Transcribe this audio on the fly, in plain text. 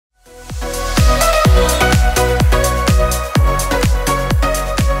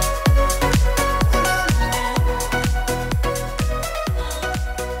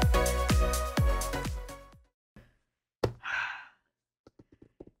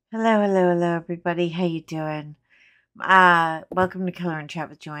Hello, everybody. How you doing? Welcome to Color and Chat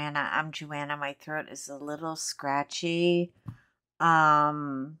with Joanna. I'm Joanna. My throat is a little scratchy.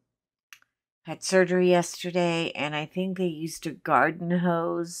 Um, had surgery yesterday, and I think they used a garden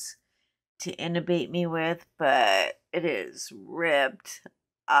hose to intubate me with, but it is ripped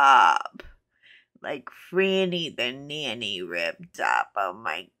up. Like Franny the nanny ripped up. Oh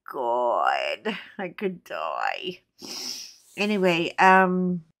my god. I could die. Anyway,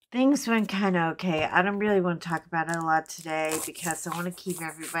 things went kind of okay. I don't really want to talk about it a lot today because I want to keep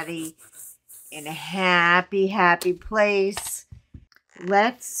everybody in a happy place.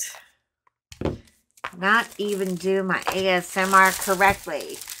 Let's not even do my ASMR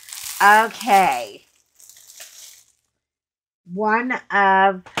correctly. Okay. One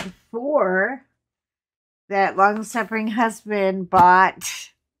of four that long-suffering husband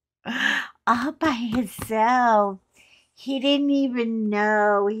bought all by himself. He didn't even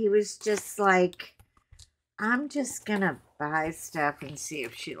know. He was just like, I'm just gonna buy stuff and see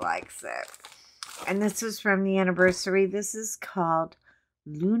if she likes it. And this was from the anniversary. This is called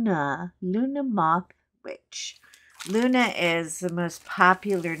Luna Moth Witch. Luna is the most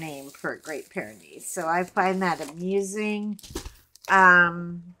popular name for a great pyrenees, so I find that amusing.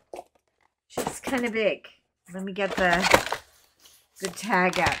 She's kind of big. Let me get the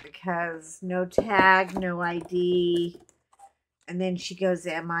tag out because no tag, no ID. And then she goes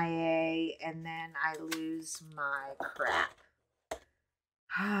MIA, and then I lose my crap.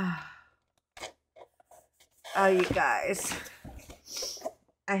 Oh, you guys.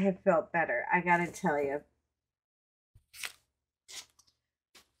 I have felt better. I gotta tell you.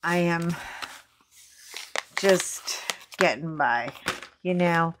 I am just getting by, you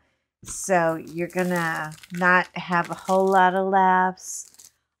know. So you're gonna not have a whole lot of laughs.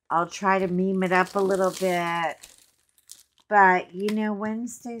 I'll try to meme it up a little bit. But, you know,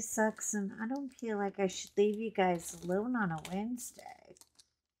 Wednesday sucks, and I don't feel like I should leave you guys alone on a Wednesday.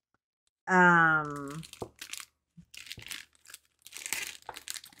 And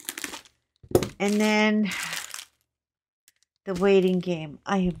then the waiting game.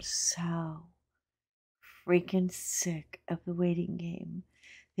 I am so freaking sick of the waiting game.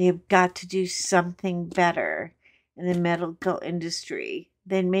 They have got to do something better in the medical industry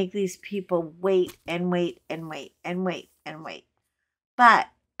than make these people wait and wait and wait and wait and wait. But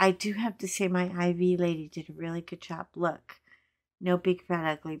I do have to say my IV lady did a really good job. Look, no big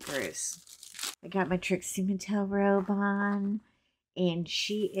fat ugly bruise. I got my Trixie Mattel robe on, and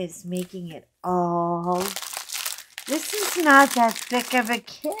she is making it all. This is not that thick of a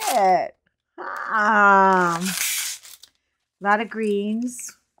kit. A lot of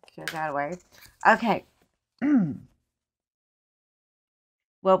greens. Get that away. Okay.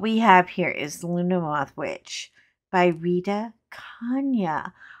 What we have here is Luna Moth Witch by RITA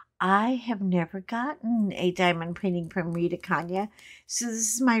KÓNYA. I have never gotten a diamond painting from RITA KÓNYA, so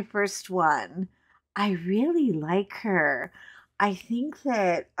this is my first one. I really like her. I think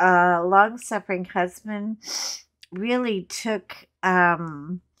that long-suffering husband really took a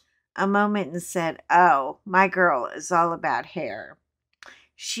moment and said, oh, my girl is all about hair.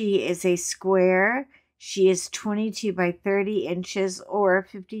 She is a square. She is 22 by 30 inches or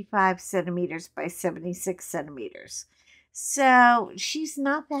 55 centimeters by 76 centimeters. So she's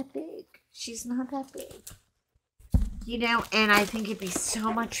not that big. She's not that big. You know, and I think it'd be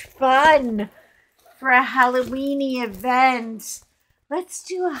so much fun for a Halloweeny event. Let's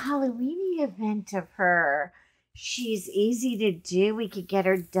do a Halloweeny event of her. She's easy to do. We could get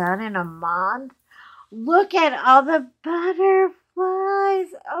her done in a month. Look at all the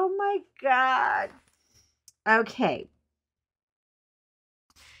butterflies. Oh my God. Okay.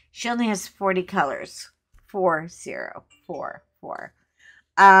 She only has 40 colors. 4044.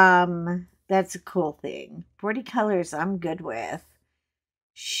 That's a cool thing. 40 colors I'm good with.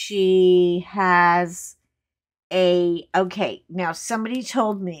 She has okay, now somebody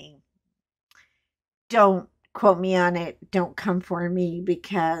told me, don't quote me on it, don't come for me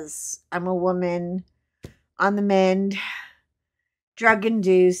because I'm a woman on the mend, drug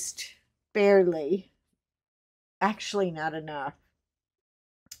induced, barely. Actually, not enough.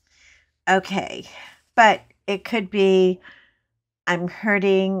 Okay, but it could be I'm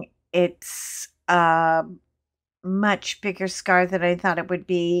hurting. It's a much bigger scar than I thought it would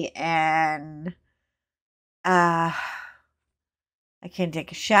be, and I can't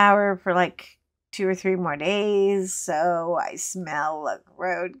take a shower for like 2 or 3 more days, so I smell like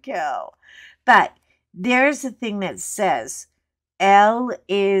roadkill. But there's a thing that says L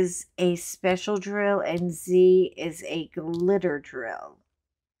is a special drill and Z is a glitter drill.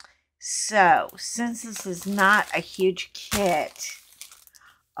 So, since this is not a huge kit,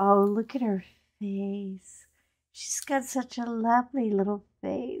 Oh, look at her face. She's got such a lovely little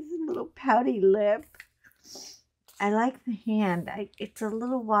face, little pouty lip. I like the hand. It's a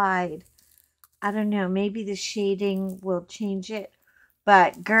little wide. I don't know. Maybe the shading will change it.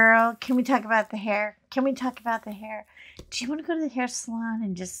 But girl, can we talk about the hair? Can we talk about the hair? Do you want to go to the hair salon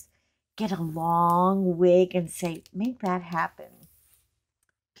and just get a long wig and say, make that happen?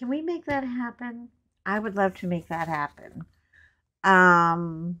 Can we make that happen? I would love to make that happen.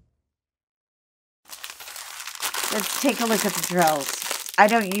 Let's take a look at the drills. I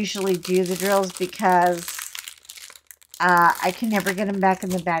don't usually do the drills because I can never get them back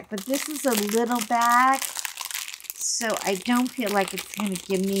in the bag. But this is a little bag, so I don't feel like it's going to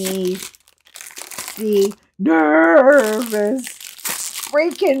give me the nervous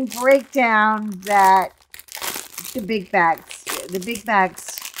freaking breakdown that the big bags do. The big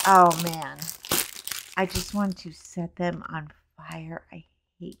bags, oh man. I just want to set them on fire. I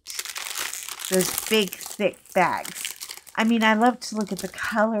hate those big, thick bags. I mean, I love to look at the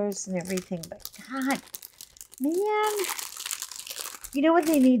colors and everything, but God, man. You know what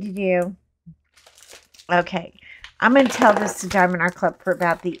they need to do? Okay, I'm going to tell this to Diamond Art Club for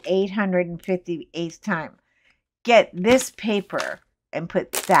about the 858th time. Get this paper and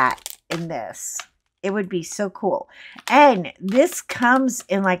put that in this. It would be so cool. And this comes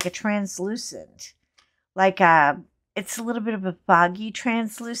in like a translucent. Like it's a little bit of a foggy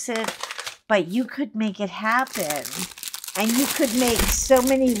translucent. But you could make it happen. And you could make so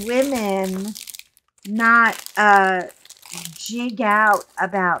many women not jig out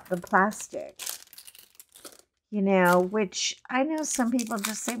about the plastic. You know, which I know some people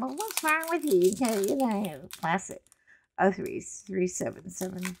just say, well, what's wrong with you? You can't, you know, plastic. Oh,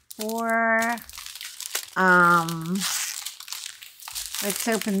 3774. Let's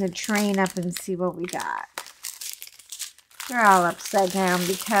open the train up and see what we got. They're all upside down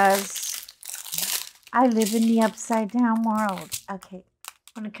because I live in the upside down world. Okay,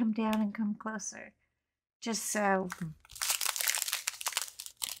 I'm going to come down and come closer. Just so.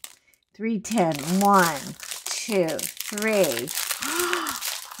 310. 1, 2, 3,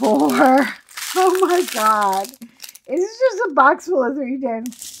 4. Oh my God. It's just a box full of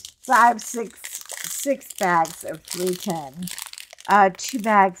 310. 5, 6 bags of 310. 2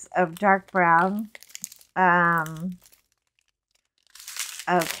 bags of dark brown.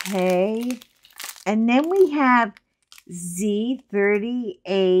 Okay. And then we have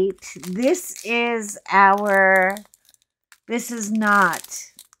Z38. This is not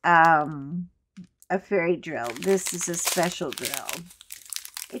a fairy drill. This is a special drill.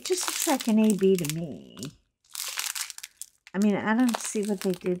 It just looks like an AB to me. I mean, I don't see what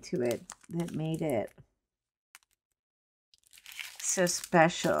they did to it that made it so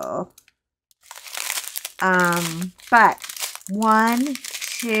special. But 1,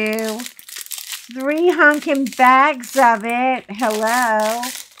 2, 3 honking bags of it. Hello.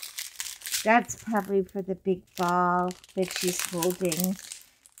 That's probably for the big ball that she's holding.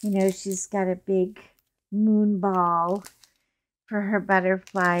 You know, she's got a big moon ball for her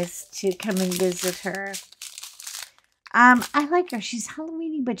butterflies to come and visit her. I like her. She's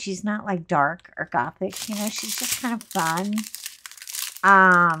Halloweeny, but she's not like dark or gothic. You know, she's just kind of fun.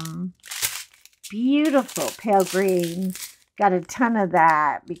 Beautiful pale green. Got a ton of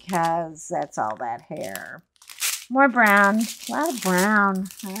that because that's all that hair. More brown. A lot of brown.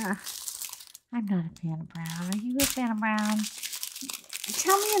 I'm not a fan of brown. Are you a fan of brown?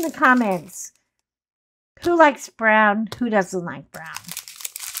 Tell me in the comments who likes brown, who doesn't like brown.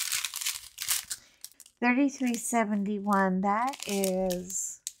 3371. That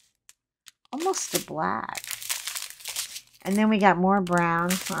is almost a black. And then we got more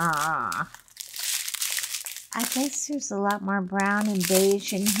brown. I guess there's a lot more brown and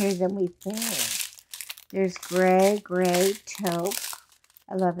beige in here than we think. There's gray, taupe.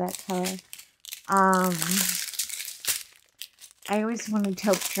 I love that color. I always want a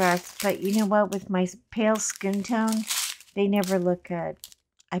taupe dress, but you know what? With my pale skin tone, they never look good.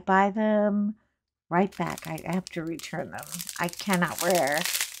 I buy them right back. I have to return them. I cannot wear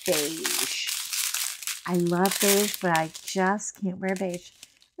beige. I love beige, but I just can't wear beige.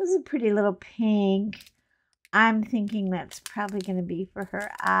 This is a pretty little pink. I'm thinking that's probably going to be for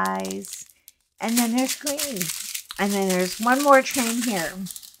her eyes. And then there's green. And then there's one more train here.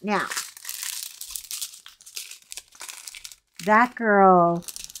 Now, that girl,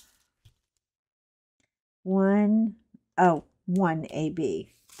 one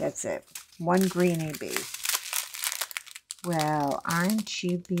AB. That's it. One green AB. Well, aren't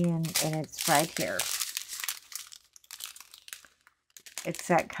you being, and it's right here. It's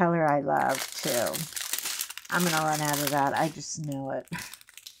that color I love too. I'm going to run out of that. I just know it.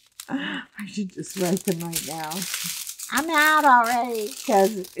 I should just write them right now. I'm out already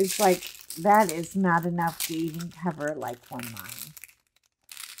because it's like that is not enough to even cover like one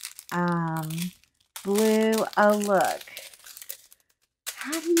line. Blue. Oh, look.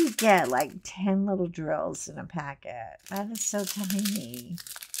 How do you get like 10 little drills in a packet? That is so tiny.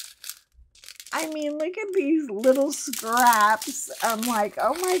 I mean, look at these little scraps. I'm like,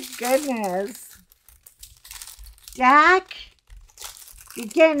 oh my goodness. Dak, you're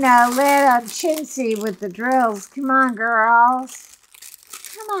getting a little chintzy with the drills. Come on, girls.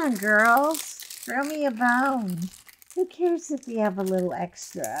 Come on, girls. Throw me a bone. Who cares if we have a little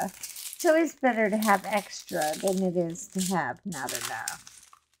extra? It's always better to have extra than it is to have not enough.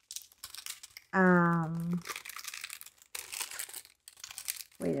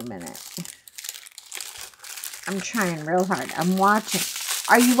 Wait a minute. I'm trying real hard. I'm watching.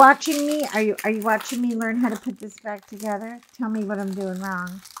 Are you watching me? Are you watching me learn how to put this back together? Tell me what I'm doing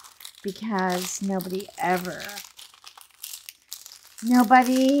wrong. Because nobody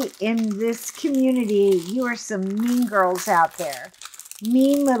in this community, you are some mean girls out there.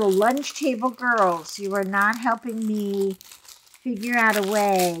 Mean little lunch table girls. You are not helping me figure out a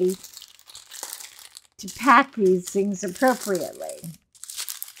way to pack these things appropriately.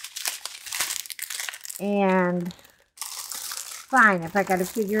 And fine, if I got to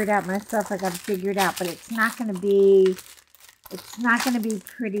figure it out myself, I got to figure it out. But it's not going to be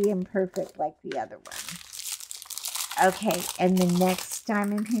pretty and perfect like the other one. Okay, and the next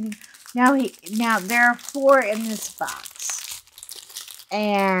diamond painting. Now there are 4 in this box,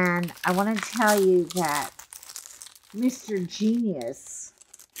 and I want to tell you that Mr. Genius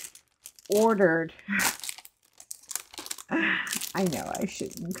ordered. I know I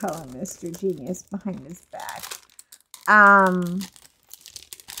shouldn't call him Mr. Genius behind his back.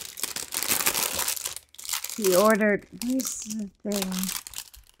 He ordered, where's the thing?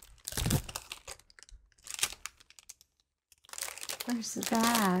 Where's the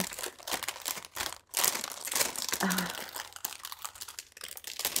bag?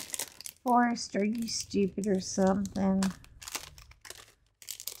 Forrest, are you stupid or something?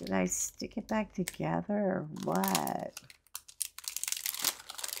 Did I stick it back together or what?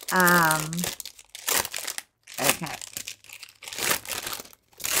 Okay.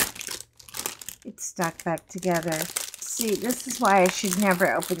 It's stuck back together. See, this is why I should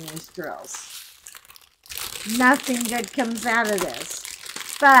never open these drills. Nothing good comes out of this.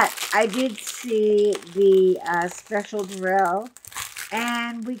 But I did see the special drill,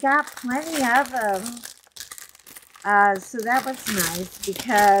 and we got plenty of them. So that was nice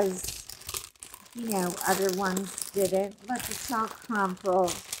because, you know, other ones didn't. Look, it's all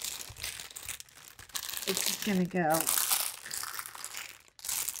crumpled. It's just going to go.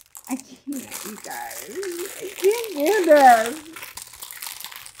 I can't, you guys. I can't do this.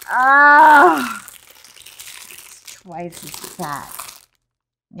 Ah! It's twice as fat.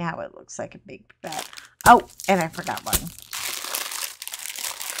 Now it looks like a big bag. Oh, and I forgot one.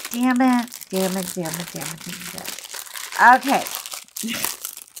 Damn it. Damn it, damn it, damn it, damn it. Okay.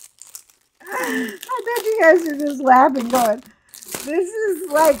 I thought you guys were just laughing going, this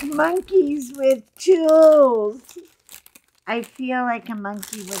is like monkeys with tools. I feel like a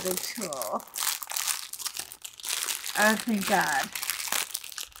monkey with a tool. Oh, thank God.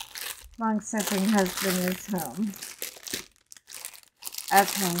 Long-suffering husband is home.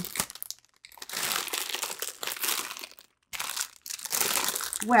 Okay.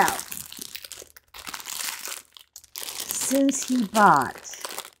 Well, since he bought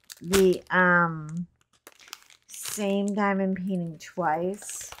the same diamond painting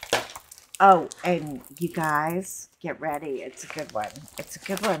twice. Oh, and you guys, get ready. It's a good one. It's a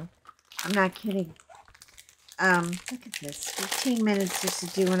good one. I'm not kidding. Look at this. 15 minutes just to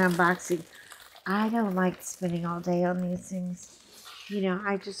do an unboxing. I don't like spending all day on these things. You know,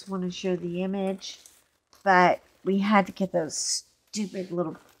 I just want to show the image. But we had to get those stupid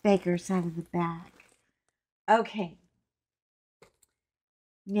little beggars out of the bag. Okay.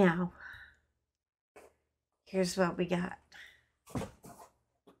 Now, here's what we got.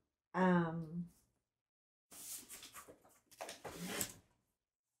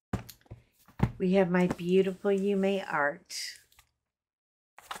 We have my beautiful Yume art,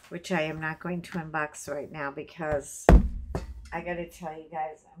 which I am not going to unbox right now because I gotta tell you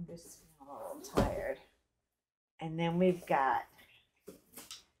guys, I'm just a little tired. And then we've got,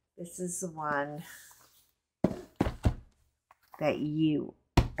 this is the one that you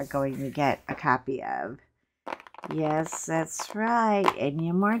are going to get a copy of. Yes, that's right.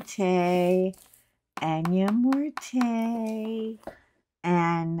 EnaMorte. EnaMorte.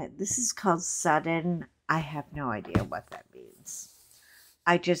 And this is called Sudden. I have no idea what that means.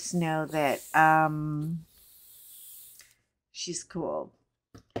 I just know that she's cool.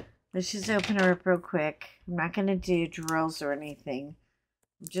 Let's just open her up real quick. I'm not going to do drills or anything.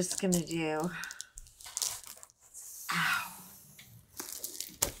 I'm just going to do... Ow.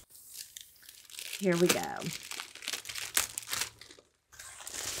 Here we go.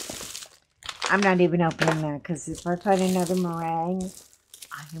 I'm not even opening that because if I find another meringue,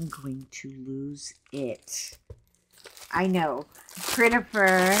 I am going to lose it. I know.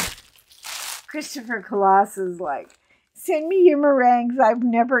 Christopher Colossus is like, send me your meringues. I've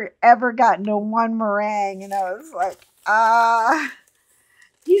never ever gotten to one meringue. And I was like,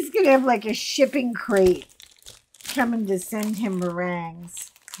 he's going to have like a shipping crate coming to send him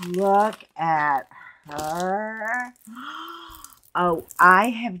meringues. Look at her. Oh, I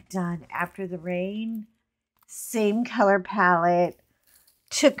have done After the Rain. Same color palette.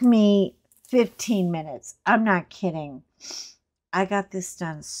 Took me 15 minutes. I'm not kidding. I got this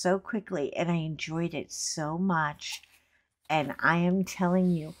done so quickly and I enjoyed it so much. And I am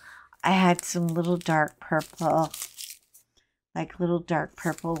telling you, I had some little dark purple, like little dark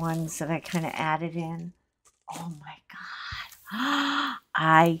purple ones that I kind of added in. Oh my God.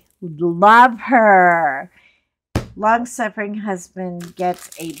 I love her. Long-suffering husband gets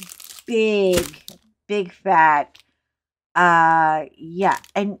a big fat, yeah.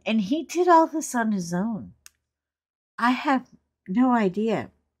 And he did all this on his own. I have no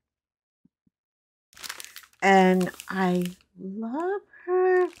idea. And I love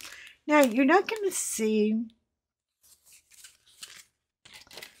her. Now, you're not going to see...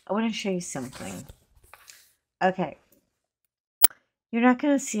 I want to show you something. Okay. You're not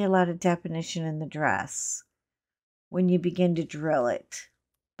going to see a lot of definition in the dress when you begin to drill it.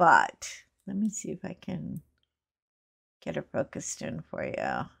 But, let me see if I can get her focused in for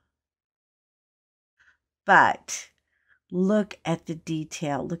you. But, look at the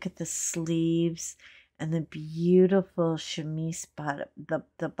detail. Look at the sleeves and the beautiful chemise bottom, the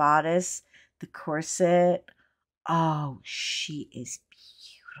bodice, the corset. Oh, she is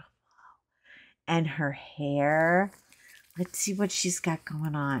beautiful. And her hair. Let's see what she's got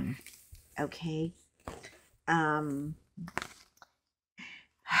going on. Okay.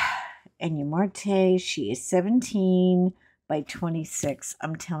 EnaMorte, she is 17 by 26.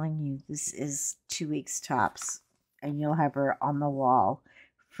 I'm telling you, this is 2 weeks tops. And you'll have her on the wall,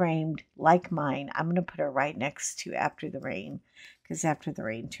 framed like mine. I'm going to put her right next to After the Rain, because After the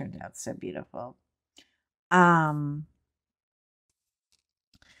Rain turned out so beautiful.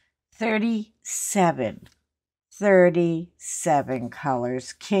 37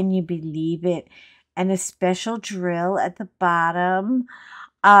 colors. Can you believe it? And a special drill at the bottom,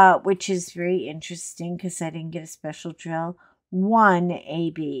 which is very interesting because I didn't get a special drill. 1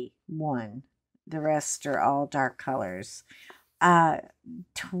 AB, 1. The rest are all dark colors.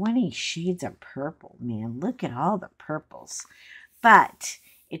 20 shades of purple, man. Look at all the purples. But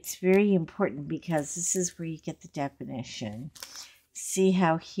it's very important because this is where you get the definition. See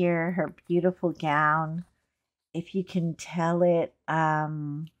how here, her beautiful gown, if you can tell it, let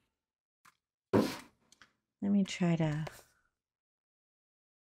me try to,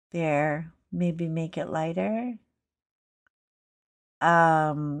 there, maybe make it lighter.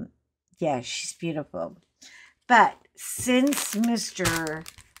 Yeah, she's beautiful. But since Mr.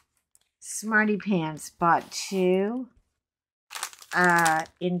 Smarty Pants bought 2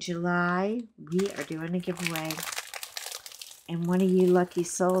 in July, we are doing a giveaway. And one of you lucky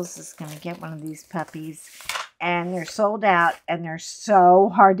souls is going to get one of these puppies. And they're sold out and they're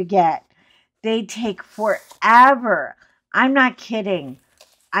so hard to get. They take forever. I'm not kidding.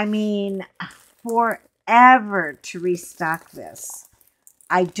 I mean, forever to restock this.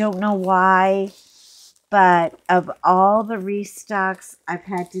 I don't know why, but of all the restocks I've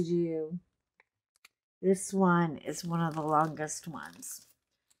had to do, this one is one of the longest ones.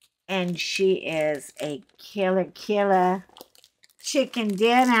 And she is a killer chicken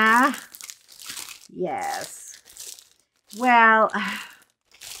dinner. Yes. Well,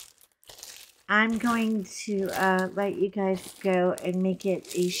 I'm going to let you guys go and make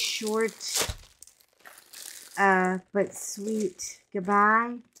it a short but sweet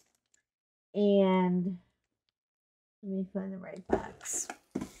goodbye. And let me find the right box.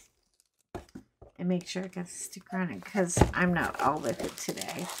 And make sure I got a sticker on it because I'm not all with it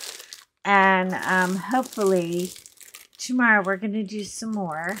today. And hopefully tomorrow we're going to do some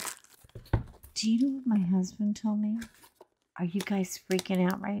more. Do you know what my husband told me? Are you guys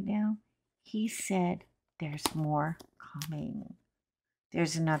freaking out right now? He said there's more coming.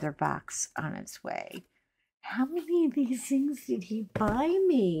 There's another box on its way. How many of these things did he buy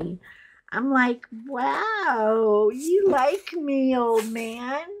me? I'm like, wow, you like me, old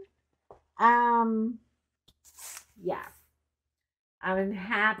man. Yeah. I'm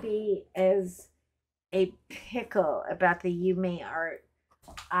happy as a pickle about the Yume art.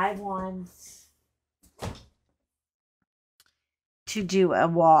 I want to do a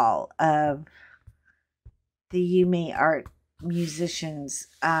wall of the Yume art musicians.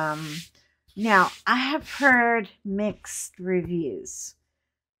 Now, I have heard mixed reviews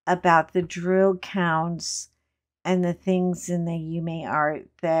about the drill counts and the things in the Yume art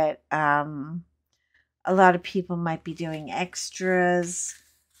that a lot of people might be doing extras.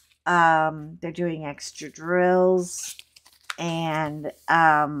 They're doing extra drills, and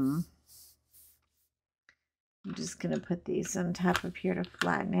I'm just gonna put these on top of here to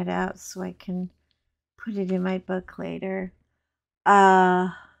flatten it out so I can put it in my book later.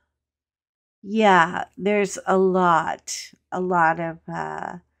 Yeah, there's a lot of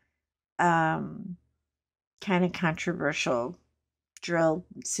kind of controversial drill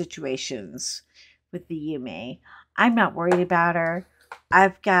situations with the Yume. I'm not worried about her.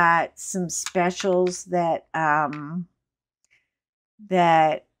 I've got some specials that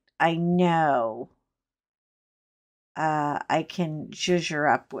that I know I can zhuzh her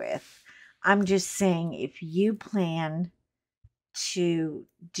up with. I'm just saying, if you plan to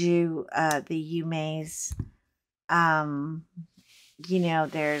do the Yume's, you know,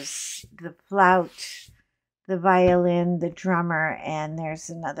 there's the flout, the violin, the drummer, and there's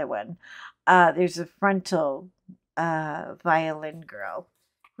another one. There's a frontal violin girl,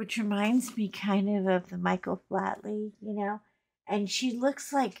 which reminds me kind of the Michael Flatley, you know, and she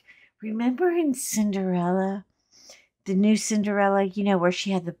looks like, remember in Cinderella, the new Cinderella, you know, where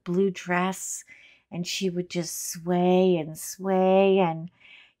she had the blue dress and she would just sway and,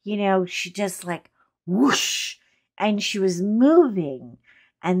 you know, she just like whoosh, and she was moving,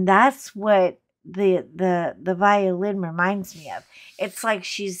 and that's what the violin reminds me of. It's like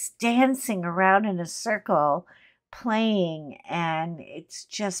she's dancing around in a circle playing, and it's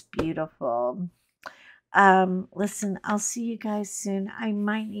just beautiful. Listen, I'll see you guys soon. I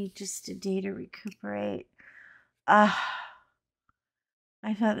might need just a day to recuperate. uh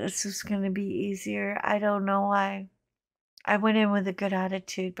I thought this was going to be easier. I don't know why. I went in with a good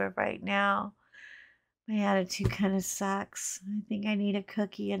attitude, but right now my attitude kind of sucks. I think I need a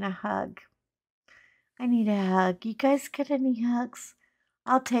cookie and a hug. I need a hug. You guys get any hugs?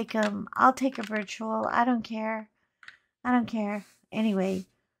 I'll take them. I'll take a virtual. I don't care. I don't care. Anyway,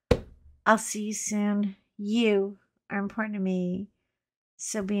 I'll see you soon. You are important to me,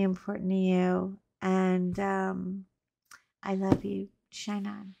 so be important to you. And I love you. Shine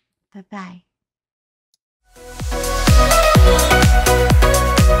on. Bye bye.